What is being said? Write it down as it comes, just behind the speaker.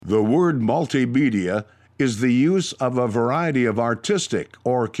The word multimedia is the use of a variety of artistic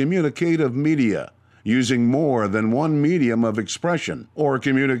or communicative media, using more than one medium of expression or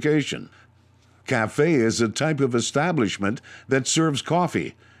communication. Cafe is a type of establishment that serves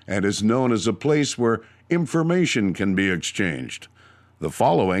coffee and is known as a place where information can be exchanged. The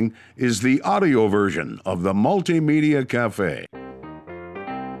following is the audio version of the Multimedia Cafe.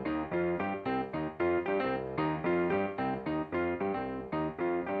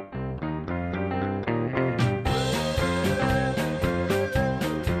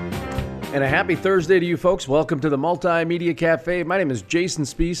 And a happy Thursday to you folks. Welcome to the Multimedia Cafe. My name is Jason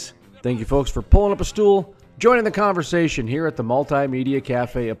Spiess. Thank you folks for pulling up a stool, joining the conversation here at the Multimedia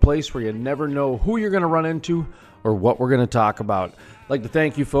Cafe, a place where you never know who you're going to run into or what we're going to talk about. I'd like to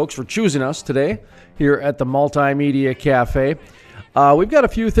thank you folks for choosing us today here at the Multimedia Cafe. We've got a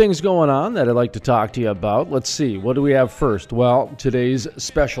few things going on that I'd like to talk to you about. Let's see, what do we have first? Well, today's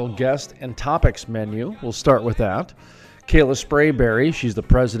special guest and topics menu. We'll start with that. Kayla Sprayberry, she's the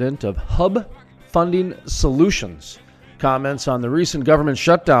president of Hub Funding Solutions, comments on the recent government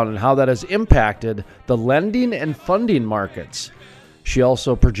shutdown and how that has impacted the lending and funding markets. She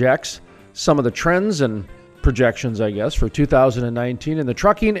also projects some of the trends and projections, I guess, for 2019 in the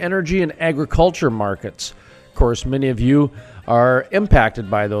trucking, energy, and agriculture markets. Of course, many of you are impacted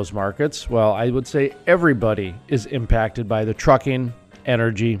by those markets. Well, I would say everybody is impacted by the trucking,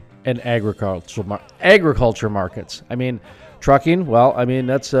 energy, and agriculture markets. I mean, trucking, well, I mean,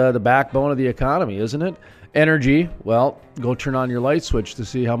 that's the backbone of the economy, isn't it? Energy, well, go turn on your light switch to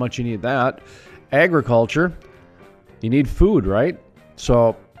see how much you need that. Agriculture, you need food, right?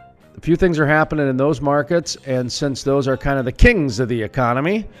 So a few things are happening in those markets, and since those are kind of the kings of the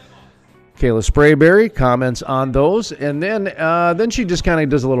economy, Kayla Sprayberry comments on those, and then she just kind of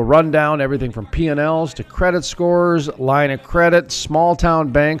does a little rundown, everything from P&Ls to credit scores, line of credit, small-town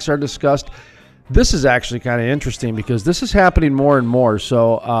banks are discussed. This is actually kind of interesting because this is happening more and more,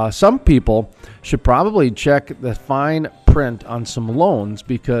 so some people should probably check the fine print on some loans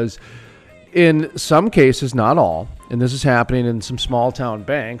because in some cases, not all, and this is happening in some small-town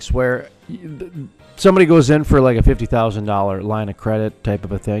banks where somebody goes in for like a $50,000 line of credit type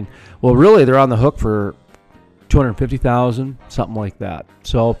of a thing. Well, really, they're on the hook for $250,000, something like that.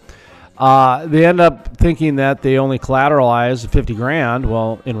 So they end up thinking that they only collateralize $50,000.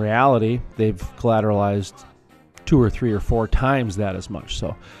 Well, in reality, they've collateralized 2 or 3 or 4 times that as much.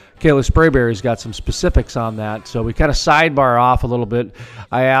 So Kayla Sprayberry's got some specifics on that. So we kind of sidebar off a little bit.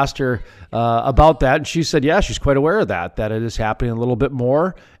 I asked her about that, and she said, yeah, she's quite aware of that it is happening a little bit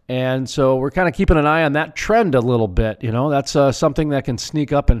more. And so we're kind of keeping an eye on that trend a little bit. You know, that's something that can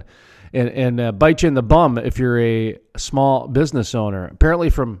sneak up and bite you in the bum if you're a small business owner. Apparently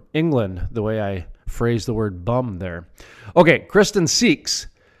from England, the way I phrased the word bum there. Okay, Kristen Seeks.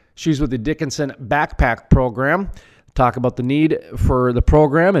 She's with the Dickinson Backpack Program. Talk about the need for the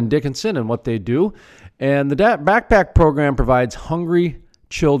program in Dickinson and what they do. And the Backpack Program provides hungry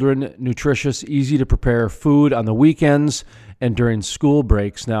children nutritious, easy-to-prepare food on the weekends and during school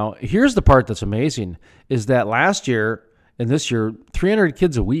breaks. Now, here's the part that's amazing, is that last year and this year, 300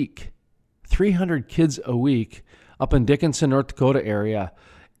 kids a week up in Dickinson, North Dakota area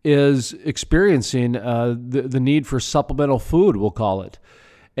is experiencing the need for supplemental food, we'll call it.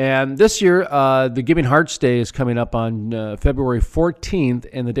 And this year, the Giving Hearts Day is coming up on February 14th,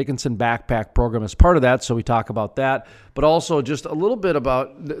 and the Dickinson Backpack Program is part of that, so we talk about that, but also just a little bit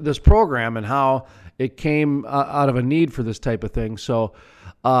about this program and how it came out of a need for this type of thing. So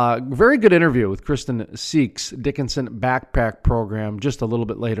very good interview with Kristen Seeks, Dickinson Backpack Program, just a little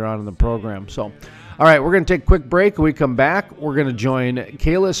bit later on in the program. So, all right, we're going to take a quick break. When we come back, we're going to join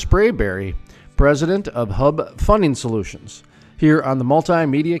Kayla Sprayberry, president of Hub Funding Solutions, here on the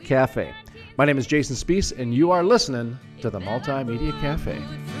Multimedia Cafe. My name is Jason Spiess, and you are listening to the Multimedia Cafe.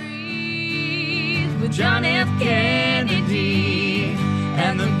 With John F. Kennedy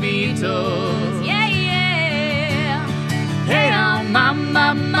and the Beatles, yeah, yeah. Hey, on my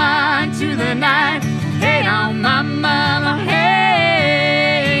mind to the night. Hey, on my mama,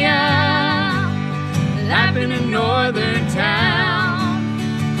 hey, life in a northern town.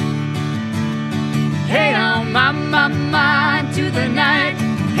 Hey, on my mind to the night.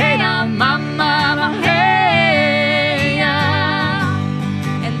 Hey, on my mama, hey,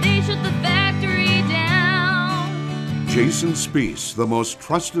 and they shut the factory down. Jason Spiess, the most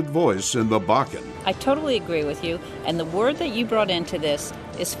trusted voice in the Bakken. I totally agree with you, and the word that you brought into this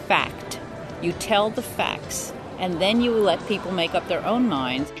is fact. You tell the facts, and then you let people make up their own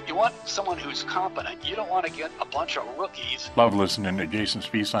minds. You want someone who's competent. You don't want to get a bunch of rookies. Love listening to Jason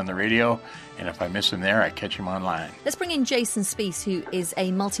Spees on the radio, and if I miss him there, I catch him online. Let's bring in Jason Spees, who is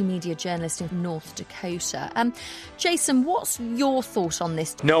a multimedia journalist in North Dakota. Jason, what's your thought on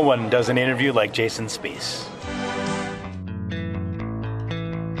this? No one does an interview like Jason Spees.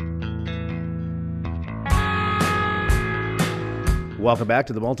 Welcome back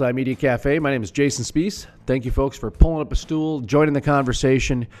to the Multimedia Cafe. My name is Jason Spees. Thank you, folks, for pulling up a stool, joining the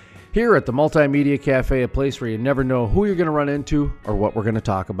conversation here at the Multimedia Cafe, a place where you never know who you're going to run into or what we're going to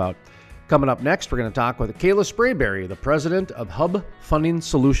talk about. Coming up next, we're going to talk with Kayla Sprayberry, the president of Hub Funding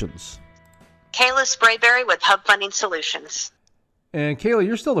Solutions. Kayla Sprayberry with Hub Funding Solutions. And Kayla,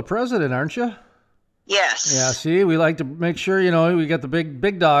 you're still the president, aren't you? Yes. Yeah, see, we like to make sure, we got the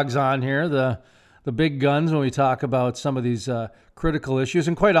big dogs on here, the big guns when we talk about some of these critical issues.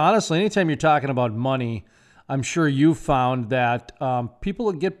 And quite honestly, anytime you're talking about money, I'm sure you've found that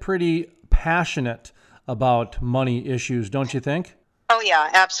people get pretty passionate about money issues, don't you think? Oh,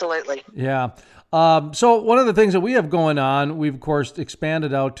 yeah, absolutely. Yeah. So one of the things that we have going on, we've, of course,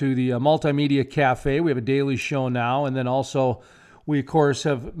 expanded out to the Multimedia Cafe. We have a daily show now. And then also we, of course,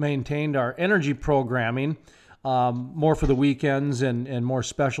 have maintained our energy programming, more for the weekends and more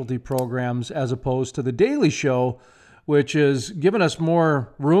specialty programs as opposed to the daily show, which is giving us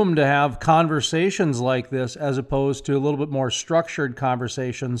more room to have conversations like this as opposed to a little bit more structured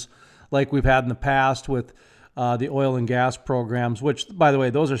conversations like we've had in the past with the oil and gas programs, which, by the way,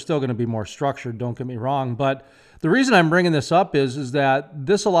 those are still going to be more structured, don't get me wrong. But the reason I'm bringing this up is that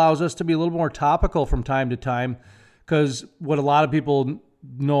this allows us to be a little more topical from time to time, because what a lot of people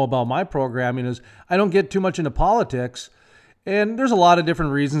know about my programming is I don't get too much into politics. And there's a lot of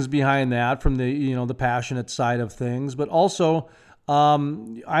different reasons behind that, from the passionate side of things. But also,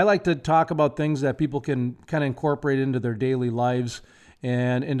 I like to talk about things that people can kind of incorporate into their daily lives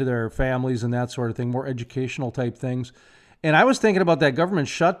and into their families and that sort of thing, more educational type things. And I was thinking about that government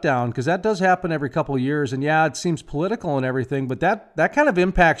shutdown, because that does happen every couple of years. And yeah, it seems political and everything, but that kind of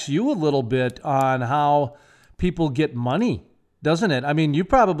impacts you a little bit on how people get money, doesn't it? I mean, you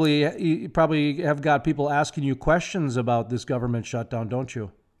probably have got people asking you questions about this government shutdown, don't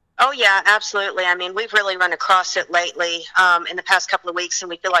you? Oh, yeah, absolutely. I mean, we've really run across it lately in the past couple of weeks, and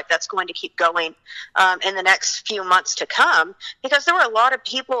we feel like that's going to keep going in the next few months to come, because there were a lot of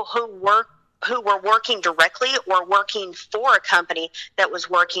people who were working directly or working for a company that was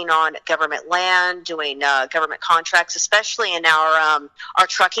working on government land, doing government contracts, especially in our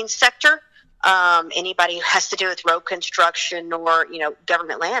trucking sector. Anybody who has to do with road construction or,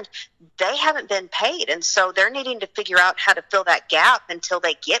 government land, they haven't been paid. And so they're needing to figure out how to fill that gap until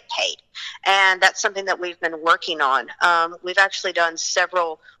they get paid. And that's something that we've been working on. We've actually done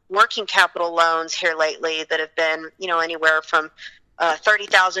several working capital loans here lately that have been, anywhere from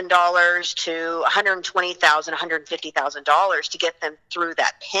 $30,000 to $120,000, $150,000 to get them through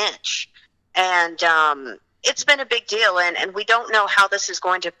that pinch. And, it's been a big deal, and we don't know how this is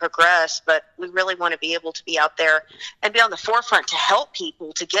going to progress, but we really want to be able to be out there and be on the forefront to help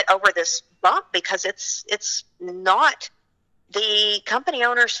people to get over this bump, because it's not the company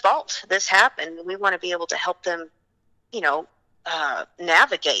owner's fault this happened. We want to be able to help them,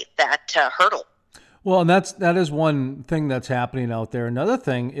 navigate that hurdle. Well, and that is one thing that's happening out there. Another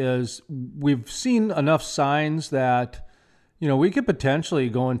thing is we've seen enough signs that, we could potentially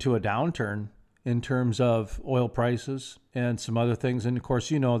go into a downturn in terms of oil prices and some other things. And of course,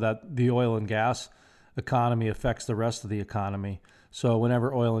 that the oil and gas economy affects the rest of the economy. So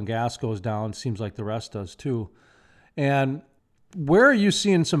whenever oil and gas goes down, it seems like the rest does too. And where are you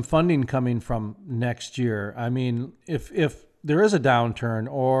seeing some funding coming from next year? I mean, if there is a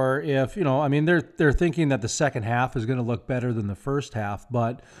downturn, or if, they're thinking that the second half is going to look better than the first half,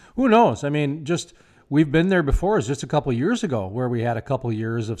 but who knows? I mean, we've been there before. It's just a couple of years ago where we had a couple of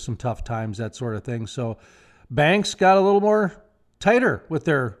years of some tough times, that sort of thing. So banks got a little more tighter with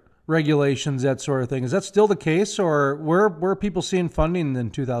their regulations, that sort of thing. Is that still the case, or where are people seeing funding in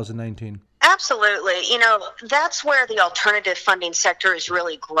 2019? Absolutely. That's where the alternative funding sector is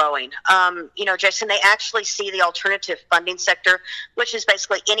really growing. Jason, they actually see the alternative funding sector, which is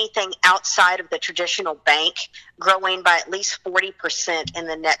basically anything outside of the traditional bank, growing by at least 40% in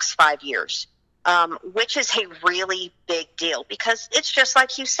the next 5 years. Which is a really big deal, because it's just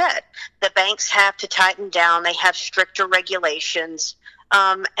like you said, the banks have to tighten down. They have stricter regulations,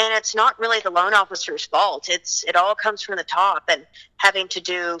 and it's not really the loan officer's fault. It all comes from the top, and having to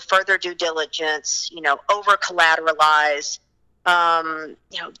do further due diligence, over collateralize,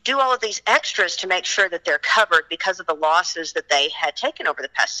 do all of these extras to make sure that they're covered because of the losses that they had taken over the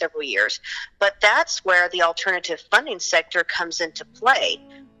past several years. But that's where the alternative funding sector comes into play.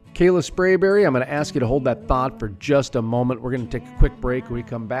 Kayla Sprayberry, I'm going to ask you to hold that thought for just a moment. We're going to take a quick break. When we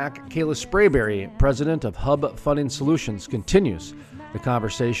come back, Kayla Sprayberry, president of Hub Funding Solutions, continues the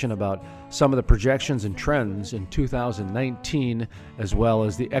conversation about some of the projections and trends in 2019, as well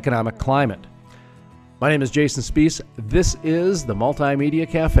as the economic climate. My name is Jason Spees. This is the Multimedia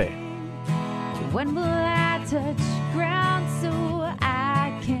Cafe. When will I touch ground so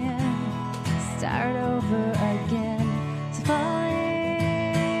I can start over again? To falling,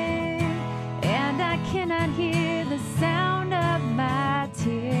 and I cannot hear the sound of my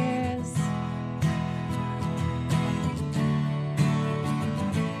tears.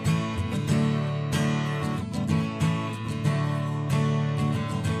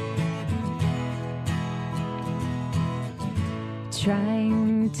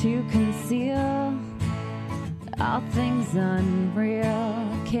 Trying to conceal all things unreal.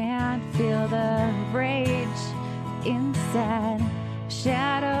 Can't feel the rage inside.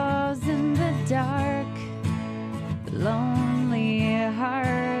 Shadows in the dark. Lonely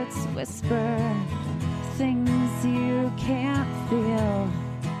hearts whisper things you can't feel.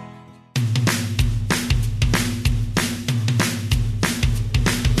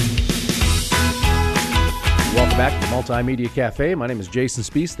 Welcome back to the Multimedia Cafe. My name is Jason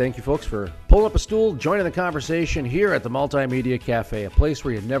Spees. Thank you, folks, for pulling up a stool, joining the conversation here at the Multimedia Cafe, a place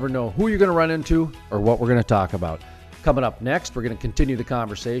where you never know who you're going to run into or what we're going to talk about. Coming up next, we're going to continue the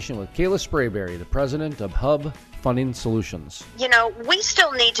conversation with Kayla Sprayberry, the president of Hub Funding Solutions. We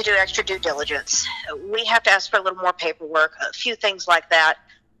still need to do extra due diligence. We have to ask for a little more paperwork, a few things like that.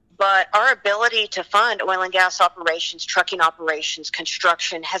 But our ability to fund oil and gas operations, trucking operations,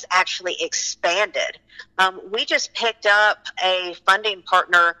 construction has actually expanded. We just picked up a funding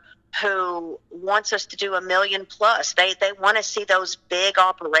partner who wants us to do $1 million plus. They want to see those big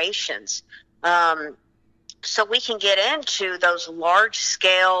operations. So we can get into those large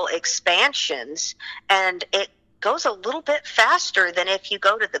scale expansions, and it goes a little bit faster than if you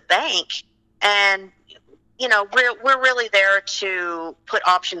go to the bank. And we're really there to put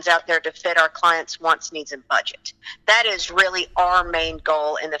options out there to fit our clients' wants, needs, and budget. That is really our main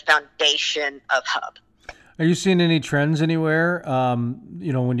goal and the foundation of Hub. Are you seeing any trends anywhere?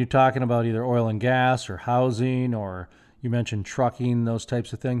 When you're talking about either oil and gas or housing, or you mentioned trucking, those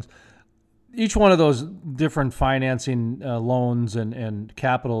types of things. Each one of those different financing loans and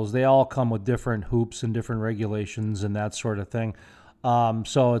capitals, they all come with different hoops and different regulations and that sort of thing.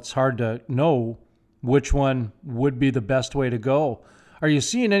 So it's hard to know which one would be the best way to go. Are you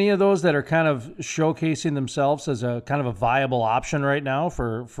seeing any of those that are kind of showcasing themselves as a kind of a viable option right now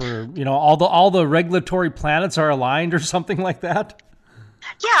for all the regulatory planets are aligned or something like that?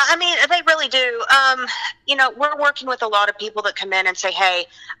 Yeah, they really do. We're working with a lot of people that come in and say, hey,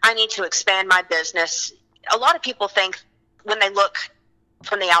 I need to expand my business. A lot of people think when they look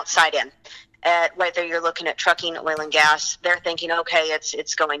from the outside in, at whether you're looking at trucking, oil and gas, they're thinking, okay,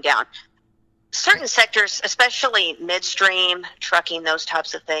 it's going down. Certain sectors, especially midstream, trucking, those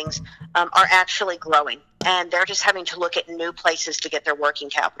types of things, are actually growing. And they're just having to look at new places to get their working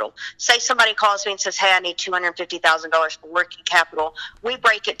capital. Say somebody calls me and says, hey, I need $250,000 for working capital. We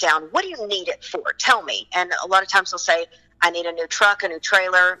break it down. What do you need it for? Tell me. And a lot of times they'll say, I need a new truck, a new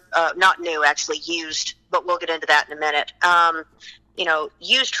trailer. Not new, actually, used, but we'll get into that in a minute.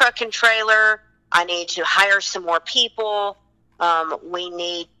 Used truck and trailer. I need to hire some more people. We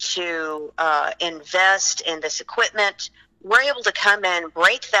need to invest in this equipment. We're able to come in,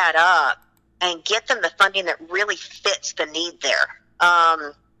 break that up, and get them the funding that really fits the need there.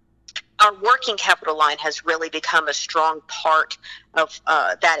 Our working capital line has really become a strong part of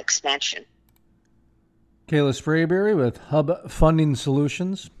that expansion. Kayla Sprayberry with Hub Funding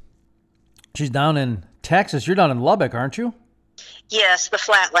Solutions. She's down in Texas. You're down in Lubbock, aren't you? Yes, the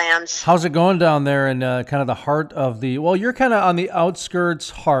Flatlands. How's it going down there in kind of the heart of you're kind of on the outskirts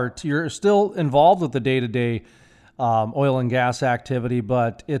heart. You're still involved with the day-to-day oil and gas activity,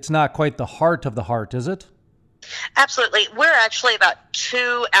 but it's not quite the heart of the heart, is it? Absolutely. We're actually about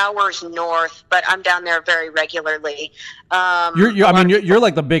 2 hours north, but I'm down there very regularly. You're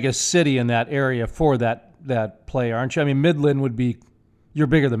like the biggest city in that area for that play, aren't you? Midland you're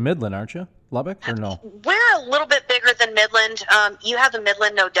bigger than Midland, aren't you? Lubbock, or no? We're a little bit bigger than Midland. You have the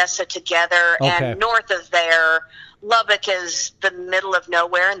Midland and Odessa together, okay. And north of there, Lubbock is the middle of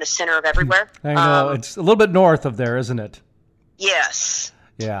nowhere in the center of everywhere. I know. It's a little bit north of there, isn't it? Yes.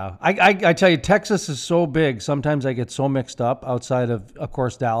 Yeah. I tell you, Texas is so big. Sometimes I get so mixed up outside of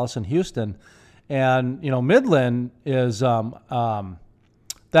course, Dallas and Houston. And, Midland is,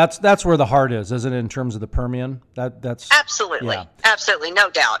 that's where the heart is, isn't it, in terms of the Permian? That's absolutely, yeah. Absolutely, no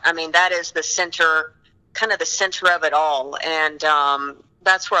doubt. I mean, that is the center, kind of the center of it all. And,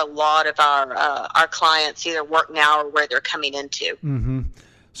 that's where a lot of our clients either work now or where they're coming into. Mm-hmm.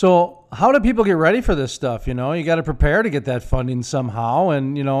 So how do people get ready for this stuff? You got to prepare to get that funding somehow.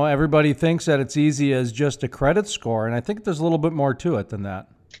 And, everybody thinks that it's easy as just a credit score. And I think there's a little bit more to it than that.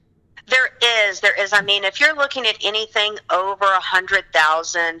 There is. I mean, if you're looking at anything over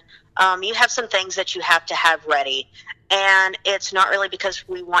 100,000, you have some things that you have to have ready. And it's not really because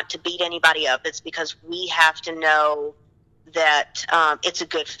we want to beat anybody up. It's because we have to know that it's a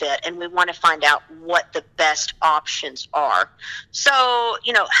good fit, and we want to find out what the best options are. So,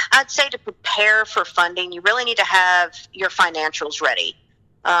 I'd say to prepare for funding, you really need to have your financials ready.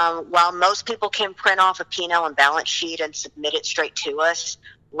 While most people can print off a P&L and balance sheet and submit it straight to us,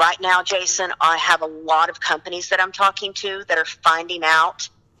 right now, Jason, I have a lot of companies that I'm talking to that are finding out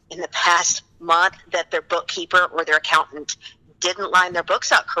in the past month that their bookkeeper or their accountant didn't line their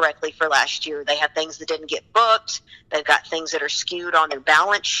books out correctly for last year. They have things that didn't get booked. They've got things that are skewed on their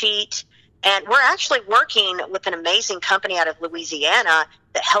balance sheet. And we're actually working with an amazing company out of Louisiana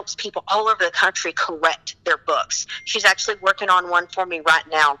that helps people all over the country correct their books. She's actually working on one for me right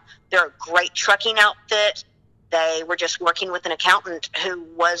now. They're a great trucking outfit. They were just working with an accountant who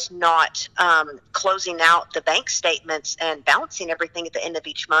was not closing out the bank statements and balancing everything at the end of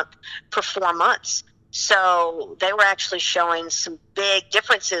each month for 4 months. So they were actually showing some big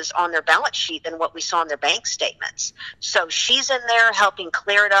differences on their balance sheet than what we saw in their bank statements. So she's in there helping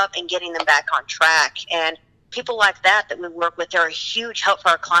clear it up and getting them back on track. And people like that we work with are a huge help for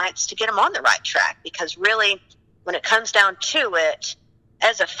our clients to get them on the right track, because really, when it comes down to it,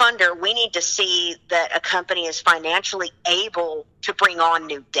 as a funder, we need to see that a company is financially able to bring on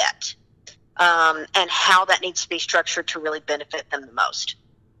new debt, and how that needs to be structured to really benefit them the most.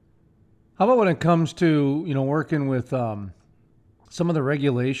 How about when it comes to, working with some of the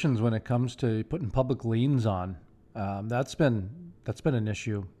regulations when it comes to putting public liens on? That's been an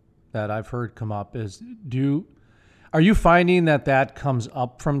issue that I've heard come up. Are you finding that comes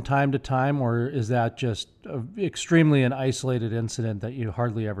up from time to time, or is that just extremely an isolated incident that you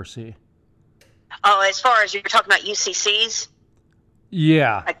hardly ever see? Oh, as far as you're talking about UCCs?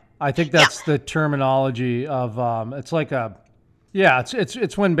 Yeah, I think that's the terminology of it's like a. Yeah,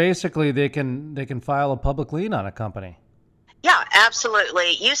 it's when basically they can file a public lien on a company. Yeah,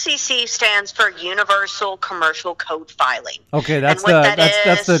 absolutely. UCC stands for Universal Commercial Code Filing. Okay, that's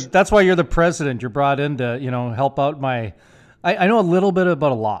why you're the president. You're brought in to help out my. I know a little bit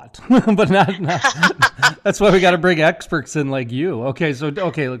about a lot, but not that's why we got to bring experts in like you. Okay,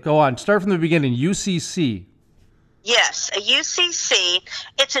 go on. Start from the beginning. UCC. Yes, a UCC.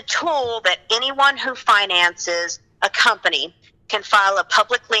 It's a tool that anyone who finances a company can file a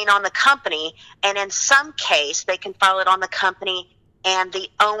public lien on the company, and in some case, they can file it on the company and the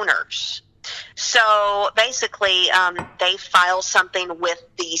owners. So basically, they file something with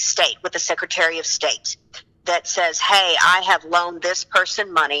the state, with the Secretary of State, that says, hey, I have loaned this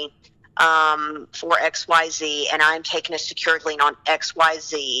person money for XYZ, and I'm taking a secured lien on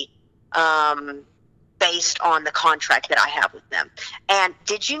XYZ based on the contract that I have with them. And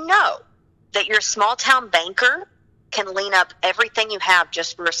did you know that your small town banker can lean up everything you have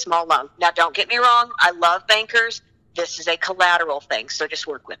just for a small loan? Now, don't get me wrong. I love bankers. This is a collateral thing, so just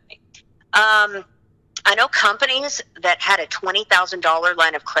work with me. I know companies that had a $20,000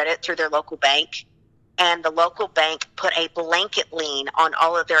 line of credit through their local bank, and the local bank put a blanket lien on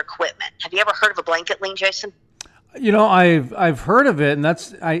all of their equipment. Have you ever heard of a blanket lien, Jason? I've heard of it, and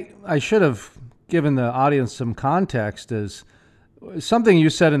that's I should have given the audience some context. Is something you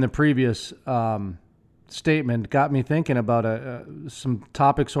said in the previous statement got me thinking about some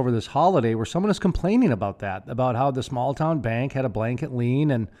topics over this holiday where someone is complaining about how the small town bank had a blanket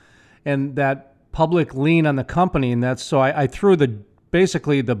lien and that public lien on the company. And that's, so I threw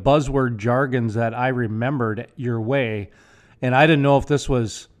basically the buzzword jargons that I remembered your way. And I didn't know if this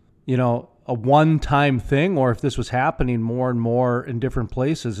was, a one-time thing or if this was happening more and more in different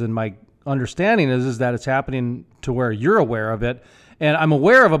places. And my understanding is that it's happening to where you're aware of it. And I'm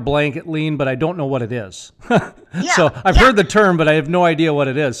aware of a blanket lien, but I don't know what it is. So I've heard the term, but I have no idea what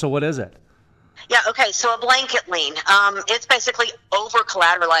it is. So what is it? Yeah, okay. So a blanket lien, it's basically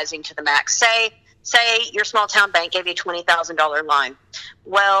over-collateralizing to the max. Say your small town bank gave you a $20,000 line.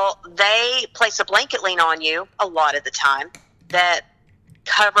 Well, they place a blanket lien on you a lot of the time that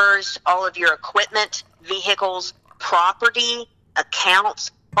covers all of your equipment, vehicles, property,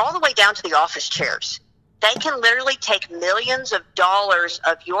 accounts, all the way down to the office chairs. They can literally take millions of dollars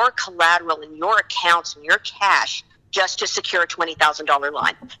of your collateral and your accounts and your cash just to secure a $20,000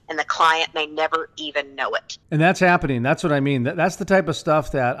 line, and the client may never even know it. And that's happening. That's what I mean. That's the type of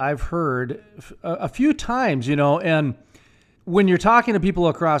stuff that I've heard a few times, and when you're talking to people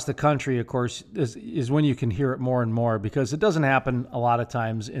across the country, of course, is when you can hear it more and more, because it doesn't happen a lot of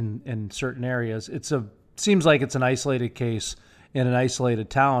times in certain areas. Seems like it's an isolated case in an isolated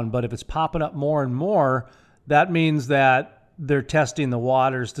town, but if it's popping up more and more, that means that they're testing the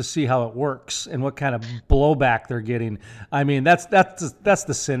waters to see how it works and what kind of blowback they're getting. I mean, that's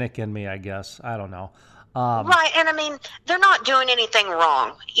the cynic in me, I guess. I don't know. Right, and I mean, they're not doing anything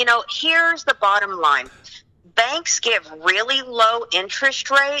wrong. Here's the bottom line. Banks give really low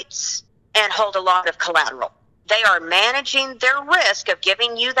interest rates and hold a lot of collateral. They are managing their risk of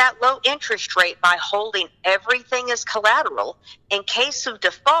giving you that low interest rate by holding everything as collateral. In case of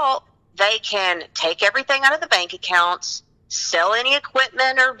default, they can take everything out of the bank accounts, sell any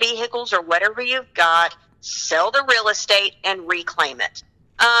equipment or vehicles or whatever you've got, sell the real estate, and reclaim it.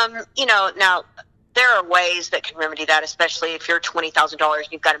 Now there are ways that can remedy that, especially if you're $20,000 and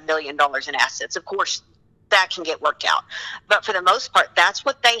you've got $1 million in assets. Of course, that can get worked out. But for the most part, that's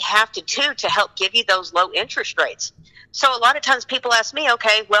what they have to do to help give you those low interest rates. So a lot of times people ask me,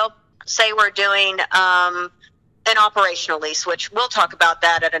 okay, well, say we're doing an operational lease, which we'll talk about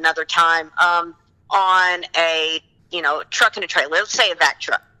that at another time, on a truck and a trailer. Let's say a vac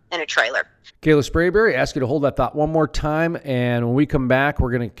truck and a trailer. Kayla Sprayberry, ask you to hold that thought one more time, and when we come back,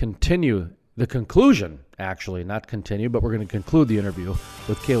 we're going to continue the conclusion, actually, not continue, but we're going to conclude the interview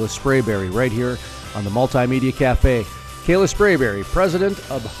with Kayla Sprayberry right here on the Multimedia Cafe. Kayla Sprayberry, president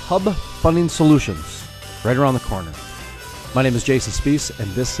of Hub Funding Solutions, right around the corner. My name is Jason Spiess, and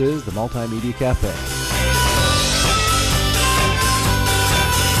this is the Multimedia Cafe.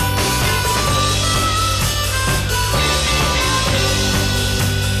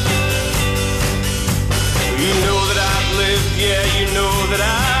 You know that I've lived, yeah, you know that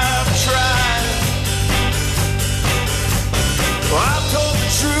I've tried. Well, I've told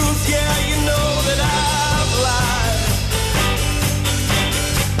the truth, yeah, you know that I've lied.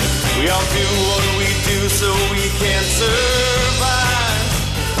 We all do what we do so we can survive.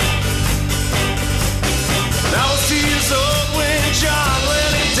 And I was 2 years old when John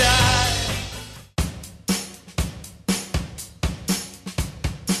Lennon died.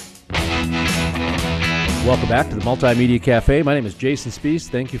 Welcome back to the Multimedia Cafe. My name is Jason Spiess.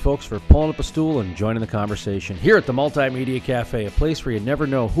 Thank you, folks, for pulling up a stool and joining the conversation here at the Multimedia Cafe, a place where you never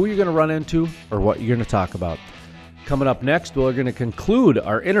know who you're going to run into or what you're going to talk about. Coming up next, we're going to conclude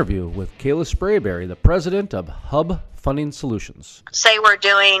our interview with Kayla Sprayberry, the president of Hub Funding Solutions. Say we're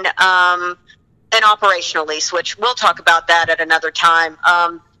doing an operational lease, which we'll talk about that at another time,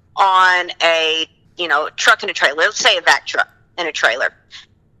 on a truck and a trailer. Let's say a vac truck and a trailer.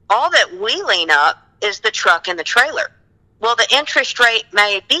 All that we lean up is the truck and the trailer. Well, the interest rate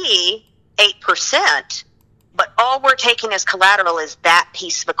may be 8%, but all we're taking as collateral is that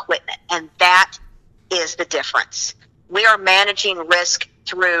piece of equipment, and that is the difference. We are managing risk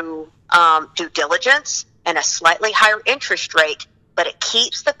through due diligence and a slightly higher interest rate, but it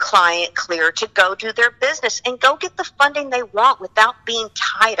keeps the client clear to go do their business and go get the funding they want without being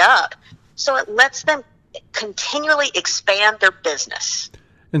tied up. So it lets them continually expand their business.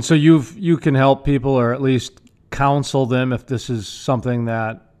 And so you can help people, or at least counsel them if this is something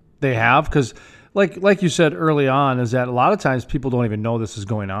that they have, because like you said early on, is that a lot of times people don't even know this is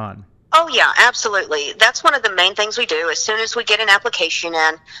going on. Oh, yeah, absolutely. That's one of the main things we do. As soon as we get an application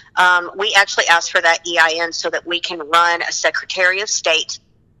in, we actually ask for that EIN so that we can run a Secretary of State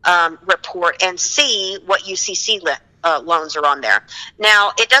report and see what UCC loans are on there.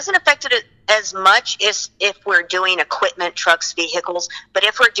 Now, it doesn't affect it as much as if we're doing equipment, trucks, vehicles, but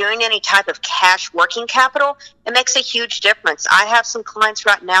if we're doing any type of cash working capital, it makes a huge difference. I have some clients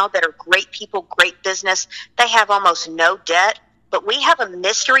right now that are great people, great business. They have almost no debt, but we have a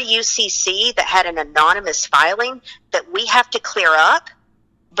mystery UCC that had an anonymous filing that we have to clear up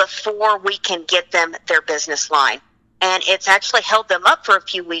before we can get them their business line. And it's actually held them up for a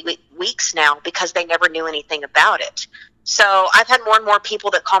few weeks now because they never knew anything about it. So I've had more and more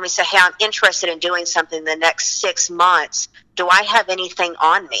people that call me and say, hey, I'm interested in doing something in the next 6 months. Do I have anything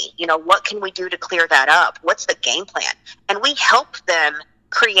on me? What can we do to clear that up? What's the game plan? And we help them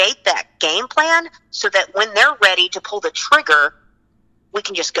create that game plan so that when they're ready to pull the trigger, we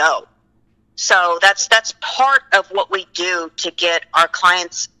can just go. So that's part of what we do to get our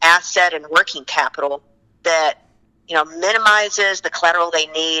clients' asset and working capital that minimizes the collateral they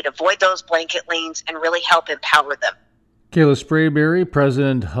need, avoid those blanket liens, and really help empower them. Kayla Sprayberry,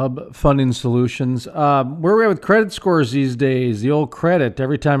 President, Hub Funding Solutions. Where are we at with credit scores these days? The old credit,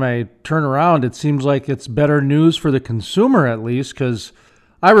 every time I turn around, it seems like it's better news for the consumer at least, because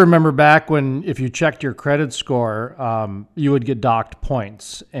I remember back when if you checked your credit score, you would get docked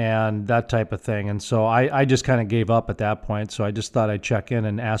points and that type of thing. And so I just kind of gave up at that point. So I just thought I'd check in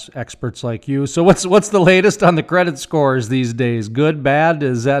and ask experts like you. So what's the latest on the credit scores these days? Good, bad?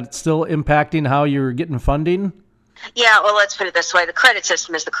 Is that still impacting how you're getting funding? Yeah, well, let's put it this way. The credit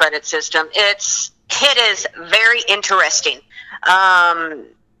system is the credit system. It is very interesting. And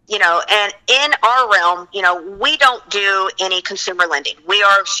in our realm, we don't do any consumer lending. We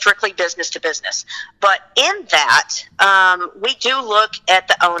are strictly business to business. But in that, we do look at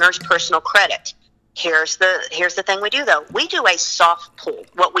the owner's personal credit. Here's the thing we do, though. We do a soft pull,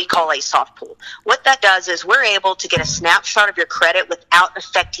 what we call a soft pull. What that does is we're able to get a snapshot of your credit without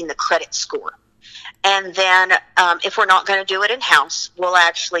affecting the credit score. And then if we're not going to do it in-house, we'll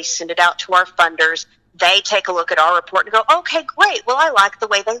actually send it out to our funders. They take a look at our report and go, okay, great. Well, I like the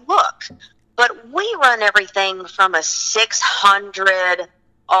way they look. But we run everything from a 600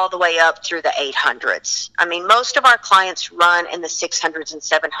 all the way up through the 800s. I mean, most of our clients run in the 600s and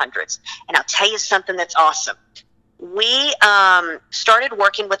 700s. And I'll tell you something that's awesome. We started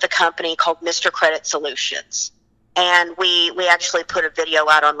working with a company called Mr. Credit Solutions. And we actually put a video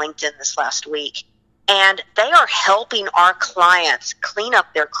out on LinkedIn this last week. And they are helping our clients clean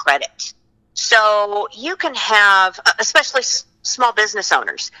up their credit. So you can have, especially small business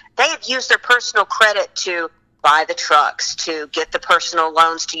owners, they have used their personal credit to buy the trucks, to get the personal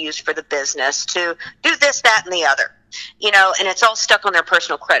loans to use for the business, to do this, that, and the other. And it's all stuck on their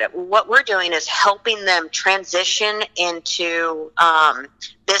personal credit. What we're doing is helping them transition into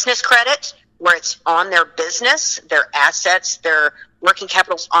business credit, where it's on their business, their assets, their working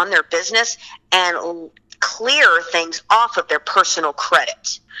capital's on their business, and clear things off of their personal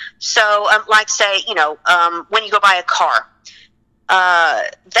credit. So, like say, when you go buy a car,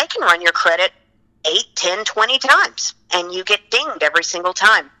 they can run your credit 8, 10, 20 times, and you get dinged every single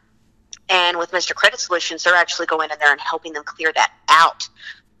time. And with Mr. Credit Solutions, they're actually going in there and helping them clear that out.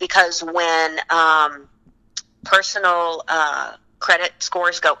 Because when personal credit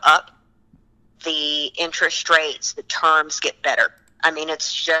scores go up, the interest rates, the terms get better. I mean,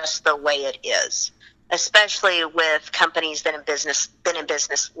 it's just the way it is, especially with companies that been in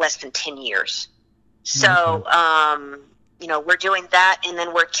business less than 10 years. So, we're doing that, and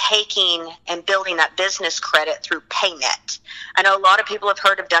then we're taking and building that business credit through PayNet. I know a lot of people have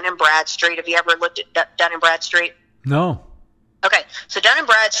heard of Dun & Bradstreet. Have you ever looked at Dun & Bradstreet? No. Okay, so Dun &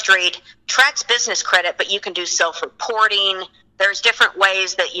 Bradstreet tracks business credit, but you can do self-reporting. There's different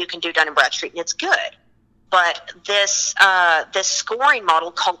ways that you can do Dun & Bradstreet, and it's good. But this scoring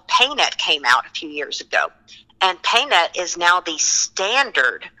model called PayNet came out a few years ago. And PayNet is now the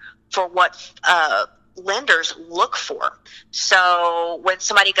standard for what lenders look for. So when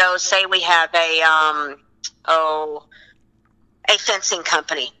somebody goes, say we have a fencing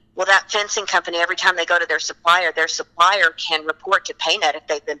company. Well, that fencing company, every time they go to their supplier can report to PayNet if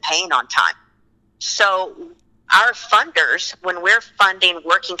they've been paying on time. So our funders, when we're funding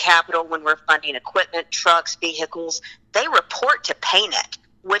working capital, when we're funding equipment, trucks, vehicles, they report to PayNet,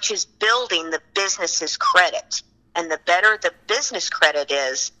 which is building the business's credit. And the better the business credit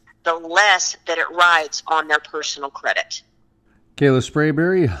is, the less that it rides on their personal credit. Kayla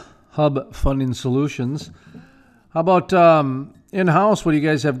Sprayberry, Hub Funding Solutions. How about in-house? What do you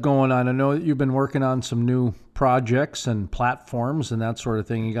guys have going on? I know you've been working on some new projects and platforms and that sort of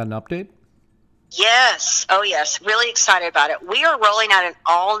thing. You got an update? Yes. Oh, yes. Really excited about it. We are rolling out an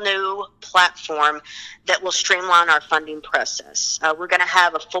all-new platform that will streamline our funding process. We're going to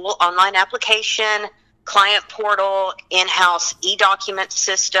have a full online application, client portal, in-house e-document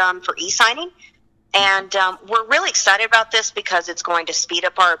system for e-signing. And we're really excited about this because it's going to speed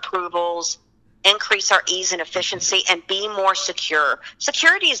up our approvals, increase our ease and efficiency, and be more secure.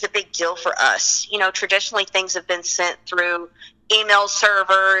 Security is a big deal for us. Traditionally things have been sent through email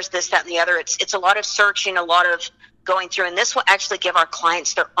servers, this, that, and the other. It's a lot of searching, a lot of going through, and this will actually give our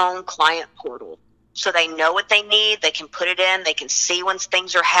clients their own client portal. So they know what they need, they can put it in, they can see when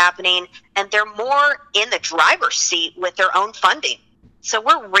things are happening, and they're more in the driver's seat with their own funding. So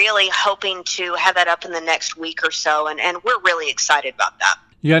we're really hoping to have that up in the next week or so, and we're really excited about that.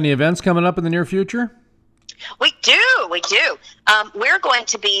 You got any events coming up in the near future? We do. We're going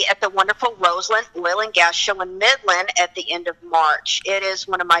to be at the wonderful Roseland Oil and Gas Show in Midland at the end of March. It is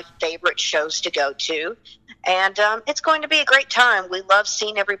one of my favorite shows to go to, and it's going to be a great time. We love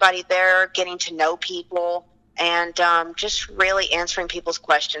seeing everybody there, getting to know people, and just really answering people's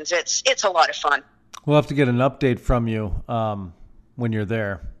questions. It's a lot of fun. We'll have to get an update from you when you're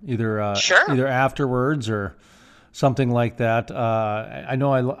there, either afterwards or something like that. I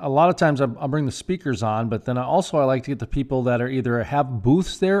know a lot of times I'll bring the speakers on, but then I like to get the people that are either have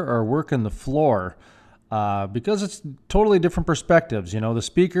booths there or working the floor because it's totally different perspectives. The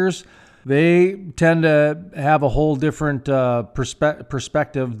speakers, they tend to have a whole different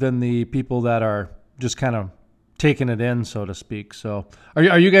perspective than the people that are just kind of taking it in, so to speak. So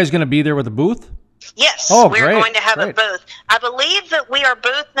are you guys going to be there with a booth? Yes, we're going to have a booth. I believe that we are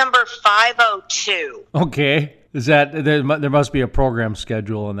booth number 502. Okay. Is that there must be a program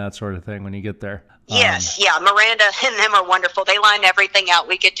schedule and that sort of thing when you get there? Yes, Miranda and them are wonderful. They line everything out.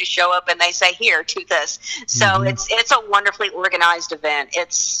 We get to show up and they say, "Here, do this." So it's a wonderfully organized event.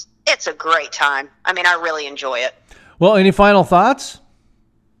 It's a great time. I mean, I really enjoy it. Well, any final thoughts?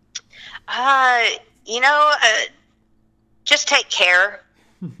 Just take care.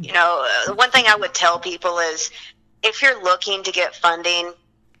 One thing I would tell people is if you're looking to get funding,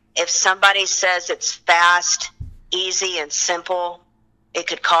 if somebody says it's fast, easy, and simple, it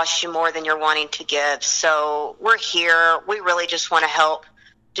could cost you more than you're wanting to give. So we're here. We really just want to help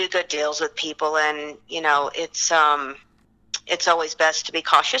do good deals with people. And, it's always best to be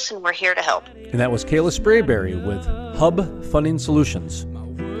cautious, and we're here to help. And that was Kayla Sprayberry with Hub Funding Solutions.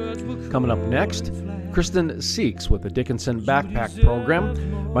 Coming up next, Kristen Seeks with the Dickinson Backpack Program.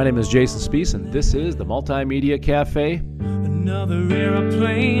 My name is Jason Spees, and this is the Multimedia Cafe. Another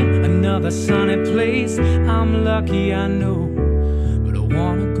airplane, another sunny place. I'm lucky, I know, but I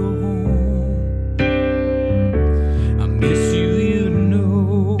want to go home. I miss you, you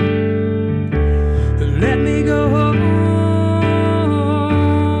know. Let me go home.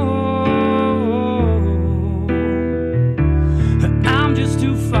 I'm just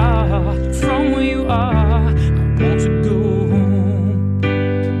too far from where you are. I want to go home.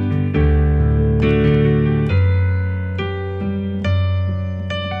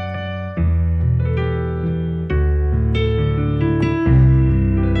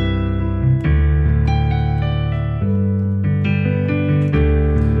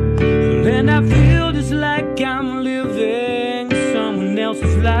 And I feel just like I'm living someone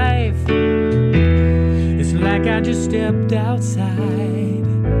else's life. It's like I just stepped outside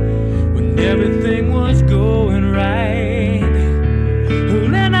when everything was going right.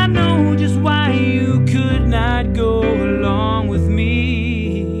 And I know just why you could not go along with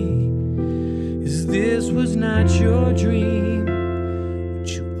me. 'Cause this was not your dream, but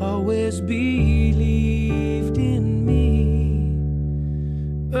you always believed in me.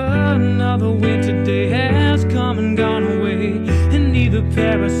 Another winter day has come and gone away, and neither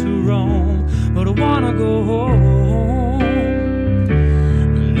Paris or Rome, but I wanna go home.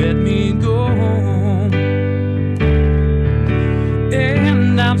 Let me go home.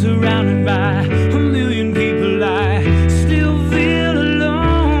 And I'm surrounded by a million people. I still feel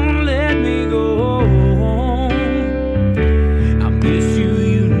alone. Let me go home. I miss you,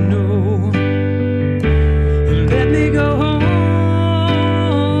 you know. Let me go home.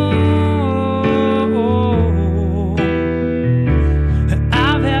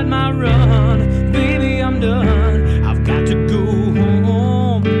 I've had my run, baby, I'm done. I've got to go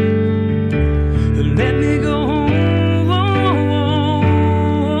home. Let me go home.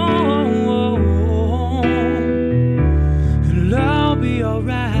 And I'll be all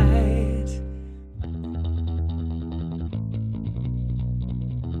right.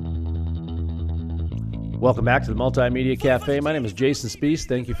 Welcome back to the Multimedia Cafe. My name is Jason Spees.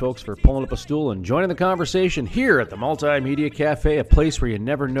 Thank you, folks, for pulling up a stool and joining the conversation here at the Multimedia Cafe, a place where you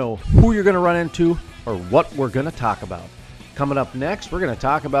never know who you're going to run into or what we're going to talk about. Coming up next, we're going to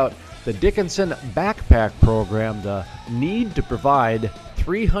talk about the Dickinson Backpack Program, the need to provide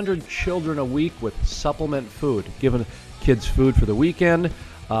 300 children a week with supplement food, giving kids food for the weekend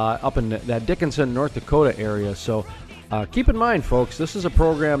up in that Dickinson, North Dakota area. So keep in mind, folks, this is a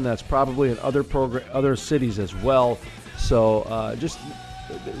program that's probably in other cities as well. So just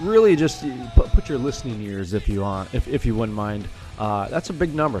put your listening ears if you want, if you wouldn't mind. That's a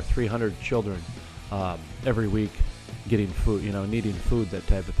big number, 300 children every week getting food, needing food, that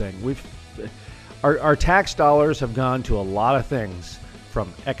type of thing. Our tax dollars have gone to a lot of things,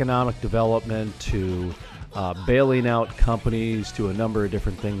 from economic development to bailing out companies to a number of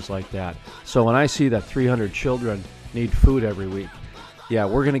different things like that. So when I see that 300 children need food every week, yeah,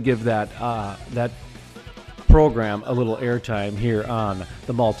 we're going to give that program a little airtime here on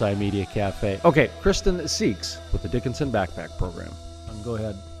the Multimedia Cafe. Okay, Kristen Seeks with the Dickinson Backpack Program. Go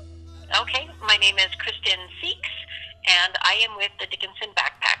ahead. Okay, my name is Kristen Seeks, and I am with the Dickinson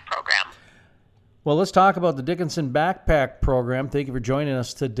Backpack Program. Well, let's talk about the Dickinson Backpack Program. Thank you for joining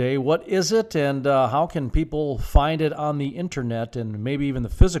us today. What is it, and how can people find it on the internet and maybe even the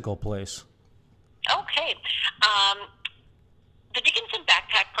physical place? Okay. The Dickinson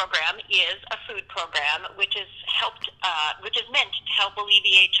Backpack Program is a food program which is meant to help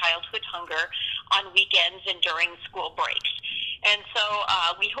alleviate childhood hunger on weekends and during school breaks. And so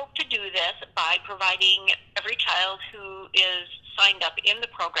we hope to do this by providing every child who is signed up in the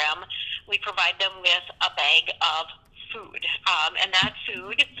program, we provide them with a bag of food. And that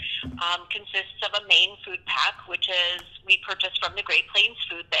food consists of a main food pack, which is we purchase from the Great Plains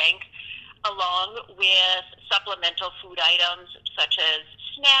Food Bank, along with supplemental food items such as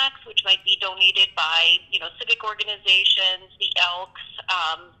snacks, which might be donated by, civic organizations, the Elks,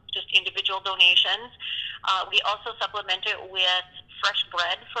 just individual donations. We also supplement it with fresh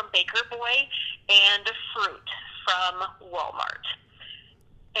bread from Baker Boy and fruit from Walmart.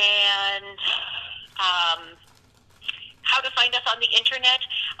 And how to find us on the internet?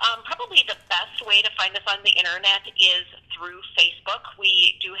 Probably the best way to find us on the internet is through Facebook.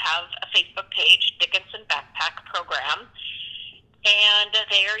 We do have a Facebook page, Dickinson Backpack Program. And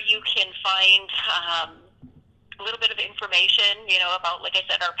there you can find a little bit of information, about, like I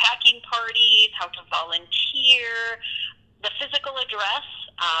said, our packing parties, how to volunteer. The physical address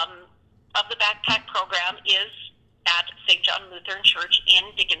of the backpack program is at St. John Lutheran Church in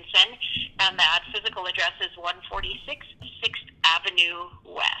Dickinson, and that physical address is 146 6th Avenue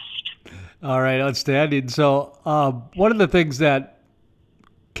West. All right, outstanding. So one of the things that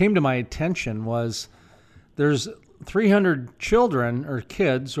came to my attention was there's 300 children or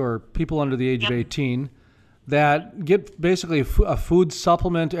kids or people under the age of 18 that get basically a food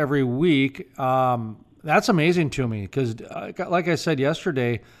supplement every week. That's amazing to me because, like I said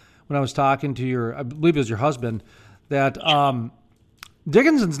yesterday when I was talking to I believe it was your husband, that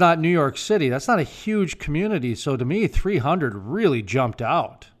Dickinson's not New York City. That's not a huge community. So to me, 300 really jumped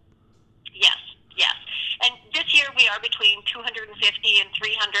out. Yes. And this year we are between 250 and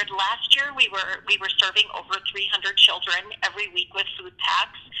 300. Last year we were serving over 300 children every week with food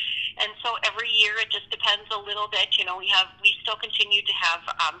packs. And so every year it just depends a little bit. We still continue to have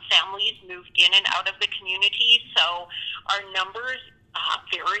families move in and out of the community. So our numbers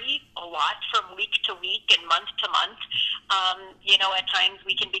vary a lot from week to week and month to month. At times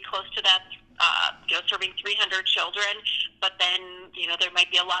we can be close to that, serving 300 children, but then, there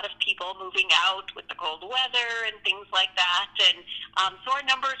might be a lot of people moving out with the cold weather and things like that. And so our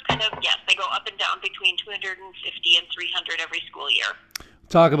numbers they go up and down between 250 and 300 every school year.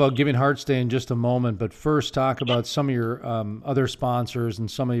 Talk about Giving Hearts Day in just a moment, but first talk about some of your other sponsors and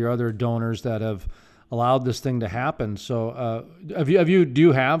some of your other donors that have allowed this thing to happen. So do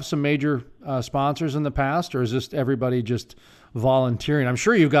you have some major sponsors in the past, or is this everybody just volunteering? I'm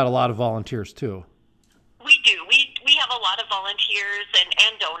sure you've got a lot of volunteers too. We do. We have a lot of volunteers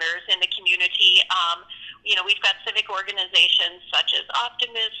and donors in the community. We've got civic organizations such as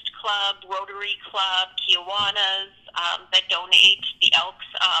Optimist Club, Rotary Club, Kiwanis that donate, the Elks,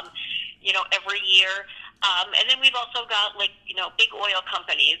 every year. And then we've also got big oil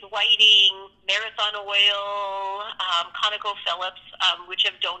companies, Whiting, Marathon Oil, ConocoPhillips, which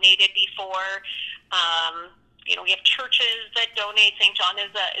have donated before. We have churches that donate. St. John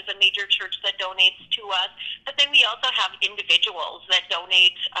is a major church that donates to us. But then we also have individuals that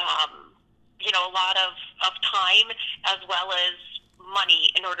donate, a lot of time as well as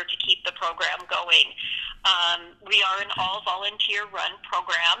money in order to keep the program going. We are an all-volunteer run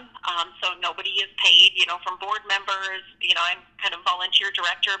program, so nobody is paid, from board members. I'm kind of volunteer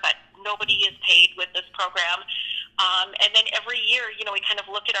director, but nobody is paid with this program. And then every year, we kind of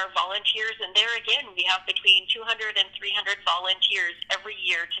look at our volunteers, and there again, we have between 200 and 300 volunteers every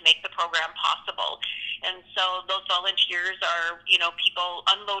year to make the program possible. And so those volunteers are, people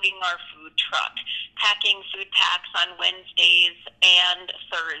unloading our food truck, packing food packs on Wednesdays and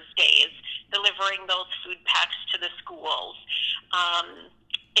Thursdays, delivering those food packs to the schools.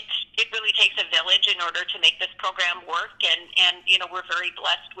 It really takes a village in order to make this program work, and we're very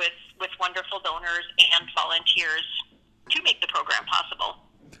blessed with wonderful donors and volunteers to make the program possible.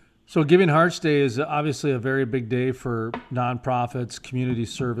 So Giving Hearts Day is obviously a very big day for nonprofits, community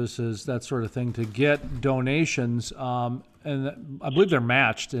services, that sort of thing, to get donations, and I believe they're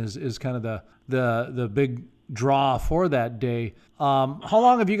matched is kind of the big draw for that day. How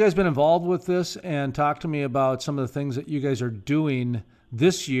long have you guys been involved with this? And talk to me about some of the things that you guys are doing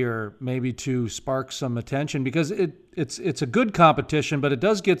this year, maybe to spark some attention, because it's a good competition, but it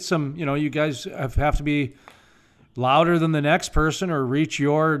does get some, you guys have to be louder than the next person or reach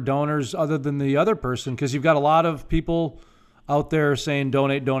your donors other than the other person, because you've got a lot of people out there saying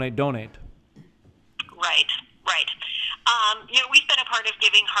donate, donate, donate. Right. We've been a part of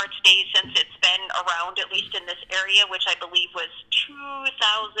Giving Hearts Day since it's been around, at least in this area, which I believe was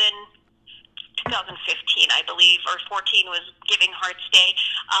 2015, I believe, or 14 was Giving Hearts Day.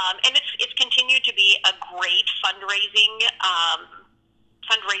 And it's continued to be a great fundraising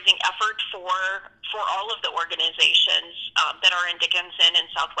effort for all of the organizations that are in Dickinson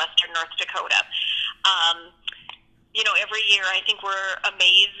and southwestern North Dakota. Every year I think we're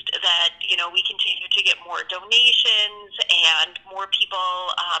amazed that, we continue to get more donations and more people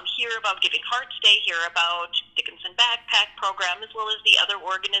hear about Giving Hearts Day, hear about Dickinson Backpack Program, as well as the other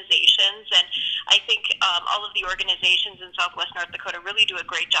organizations. And I think all of the organizations in Southwest North Dakota really do a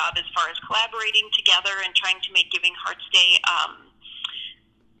great job as far as collaborating together and trying to make Giving Hearts Day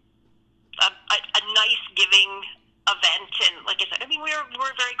a nice giving event. And like I said,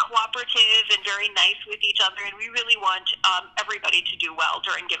 we're very cooperative and very nice with each other, and we really want everybody to do well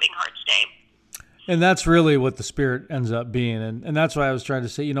during Giving Hearts Day. And that's really what the spirit ends up being. And that's why I was trying to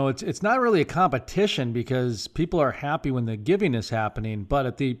say, it's not really a competition, because people are happy when the giving is happening,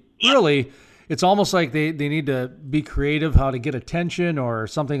 but really, it's almost like they need to be creative how to get attention or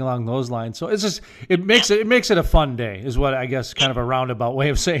something along those lines. So it's just, it makes it a fun day, is what I guess kind of a roundabout way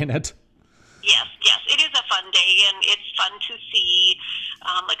of saying it. Yes, it is a fun day, and it's fun to see,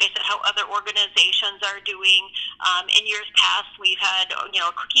 like I said, how other organizations are doing. In years past, we've had, a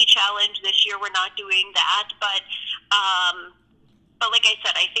cookie challenge. This year, we're not doing that, but like I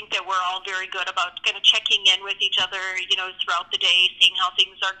said, I think that we're all very good about kind of checking in with each other, throughout the day, seeing how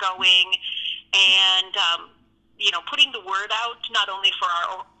things are going, and putting the word out not only for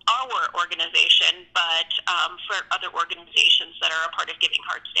our organization, but for other organizations that are a part of Giving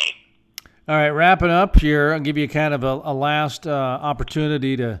Hearts Day. All right, wrapping up here, I'll give you kind of a last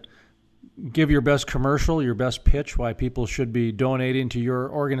opportunity to give your best commercial, your best pitch, why people should be donating to your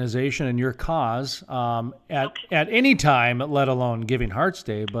organization and your cause at any time, let alone Giving Hearts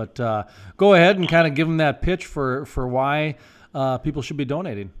Day. But go ahead and kind of give them that pitch for why people should be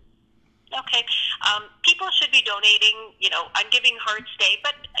donating. Okay. People should be donating, on Giving Hearts Day,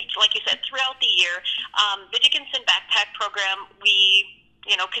 but like you said, throughout the year. The Dickinson Backpack Program, we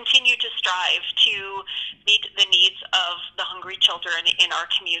continue to strive to meet the needs of the hungry children in our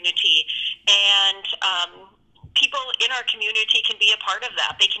community. And people in our community can be a part of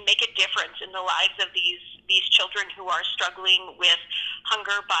that. They can make a difference in the lives of these children who are struggling with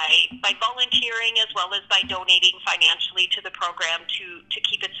hunger by volunteering, as well as by donating financially to the program to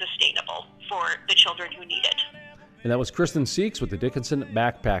keep it sustainable for the children who need it. And that was Kristen Seeks with the Dickinson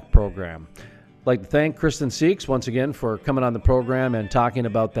Backpack Program. I'd like to thank Kristen Seeks once again for coming on the program and talking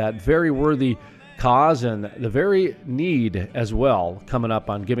about that very worthy cause and the very need as well coming up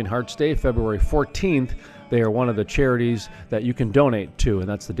on Giving Hearts Day, February 14th. They are one of the charities that you can donate to, and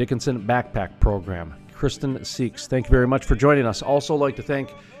that's the Dickinson Backpack Program. Kristen Seeks, thank you very much for joining us. Also like to thank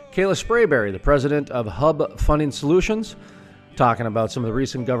Kayla Sprayberry, the president of Hub Funding Solutions, talking about some of the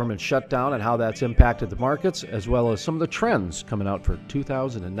recent government shutdown and how that's impacted the markets, as well as some of the trends coming out for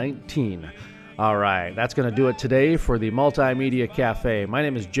 2019. All right, that's going to do it today for the MultiMedia Cafe. My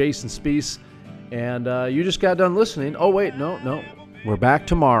name is Jason Spees, and you just got done listening. Oh, wait, no. We're back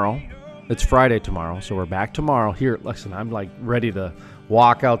tomorrow. It's Friday tomorrow, so we're back tomorrow. Here, listen, I'm like ready to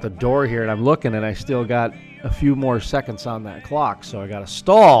walk out the door here, and I'm looking, and I still got a few more seconds on that clock, so I got to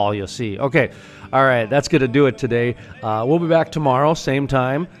stall, you see. Okay, all right, that's going to do it today. We'll be back tomorrow, same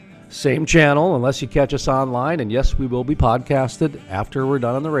time, same channel, unless you catch us online, and yes, we will be podcasted after we're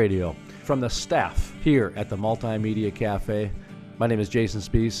done on the radio. From the staff here at the MultiMedia Cafe, my name is Jason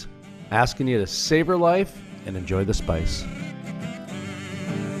Spees, asking you to savor life and enjoy the spice.